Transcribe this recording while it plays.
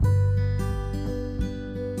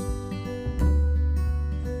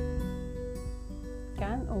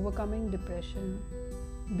overcoming depression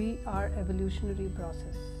be our evolutionary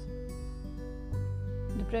process.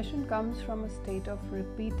 Depression comes from a state of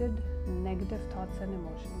repeated negative thoughts and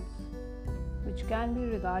emotions, which can be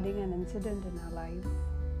regarding an incident in our life,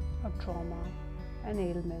 a trauma, an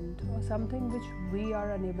ailment, or something which we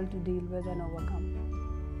are unable to deal with and overcome.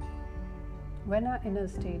 When our inner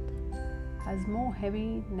state has more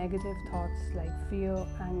heavy negative thoughts like fear,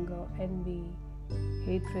 anger, envy,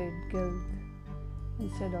 hatred, guilt,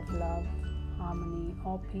 instead of love, harmony,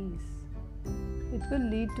 or peace, it will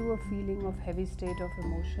lead to a feeling of heavy state of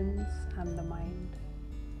emotions and the mind.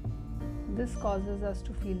 This causes us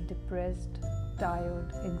to feel depressed,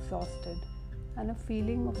 tired, exhausted, and a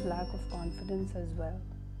feeling of lack of confidence as well.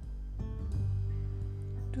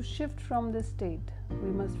 To shift from this state, we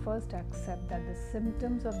must first accept that the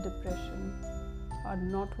symptoms of depression are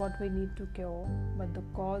not what we need to cure, but the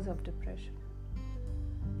cause of depression.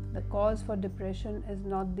 The cause for depression is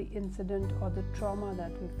not the incident or the trauma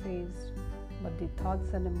that we faced, but the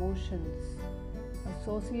thoughts and emotions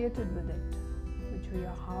associated with it, which we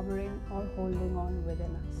are harboring or holding on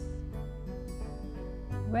within us.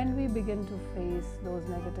 When we begin to face those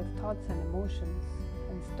negative thoughts and emotions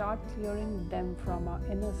and start clearing them from our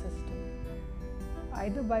inner system,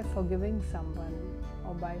 either by forgiving someone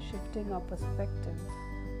or by shifting our perspective,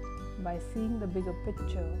 by seeing the bigger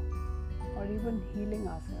picture, or even healing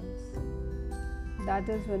ourselves, that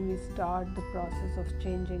is when we start the process of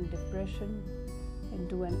changing depression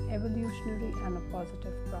into an evolutionary and a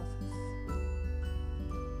positive process.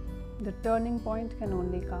 The turning point can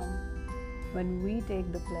only come when we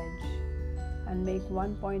take the pledge and make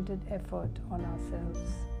one pointed effort on ourselves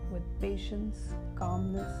with patience,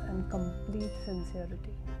 calmness, and complete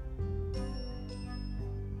sincerity.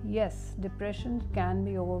 Yes, depression can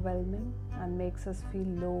be overwhelming and makes us feel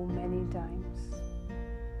low many times.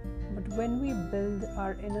 But when we build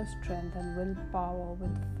our inner strength and willpower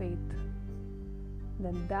with faith,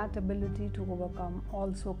 then that ability to overcome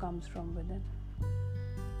also comes from within.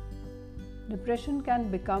 Depression can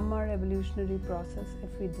become our evolutionary process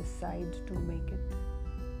if we decide to make it.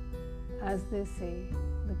 As they say,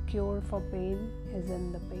 the cure for pain is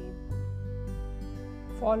in the pain.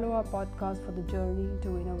 Follow our podcast for the journey to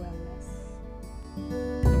inner wellness.